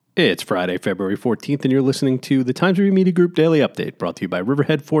It's Friday, February 14th, and you're listening to the Times Review Media Group Daily Update, brought to you by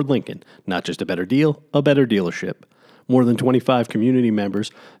Riverhead Ford Lincoln. Not just a better deal, a better dealership. More than 25 community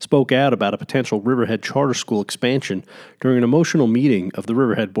members spoke out about a potential Riverhead charter school expansion during an emotional meeting of the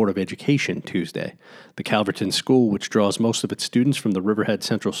Riverhead Board of Education Tuesday. The Calverton School, which draws most of its students from the Riverhead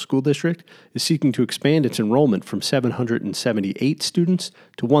Central School District, is seeking to expand its enrollment from 778 students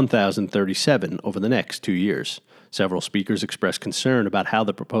to 1,037 over the next 2 years. Several speakers expressed concern about how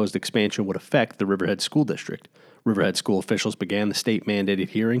the proposed expansion would affect the Riverhead School District. Riverhead school officials began the state-mandated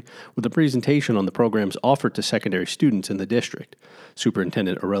hearing with a presentation on the programs offered to secondary students in the district.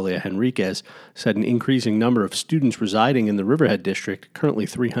 Superintendent Aurelia Henriquez said an increasing number of students residing in the Riverhead district, currently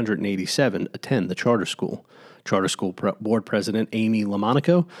 387, attend the charter school. Charter School Board President Amy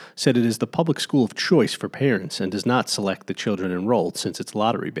Lamonaco said it is the public school of choice for parents and does not select the children enrolled since it's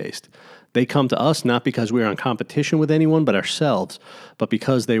lottery-based. They come to us not because we are in competition with anyone but ourselves, but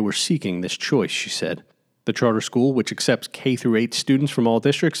because they were seeking this choice, she said. The charter school, which accepts K-8 students from all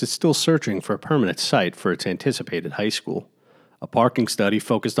districts, is still searching for a permanent site for its anticipated high school. A parking study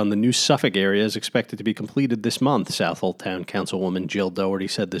focused on the new Suffolk area is expected to be completed this month, Southold Town Councilwoman Jill Doherty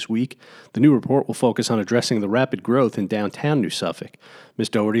said this week. The new report will focus on addressing the rapid growth in downtown New Suffolk. Ms.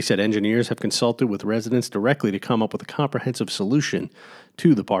 Doherty said engineers have consulted with residents directly to come up with a comprehensive solution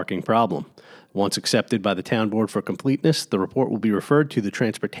to the parking problem. Once accepted by the town board for completeness, the report will be referred to the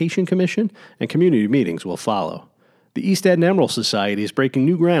Transportation Commission, and community meetings will follow. The East End Emerald Society is breaking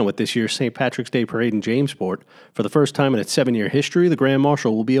new ground with this year's St. Patrick's Day Parade in Jamesport. For the first time in its 7-year history, the Grand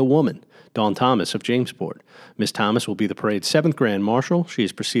Marshal will be a woman, Dawn Thomas of Jamesport. Ms. Thomas will be the parade's 7th Grand Marshal. She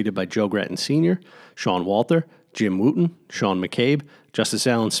is preceded by Joe Gratton Sr., Sean Walter, Jim Wooten, Sean McCabe, Justice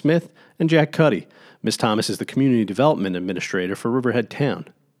Alan Smith, and Jack Cuddy. Ms. Thomas is the Community Development Administrator for Riverhead Town.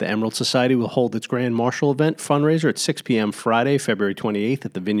 The Emerald Society will hold its Grand Marshal event fundraiser at 6 p.m. Friday, February 28th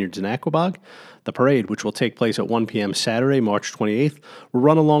at the Vineyards in Aquabog. The parade, which will take place at 1 p.m. Saturday, March 28th, will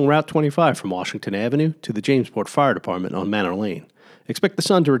run along Route 25 from Washington Avenue to the Jamesport Fire Department on Manor Lane. Expect the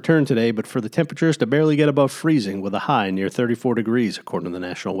sun to return today, but for the temperatures to barely get above freezing with a high near 34 degrees, according to the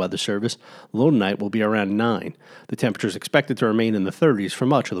National Weather Service. Low tonight will be around 9. The temperature is expected to remain in the 30s for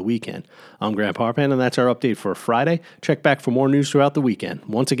much of the weekend. I'm Graham Parpan, and that's our update for Friday. Check back for more news throughout the weekend.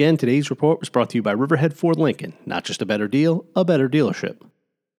 Once again, today's report was brought to you by Riverhead Ford Lincoln. Not just a better deal, a better dealership.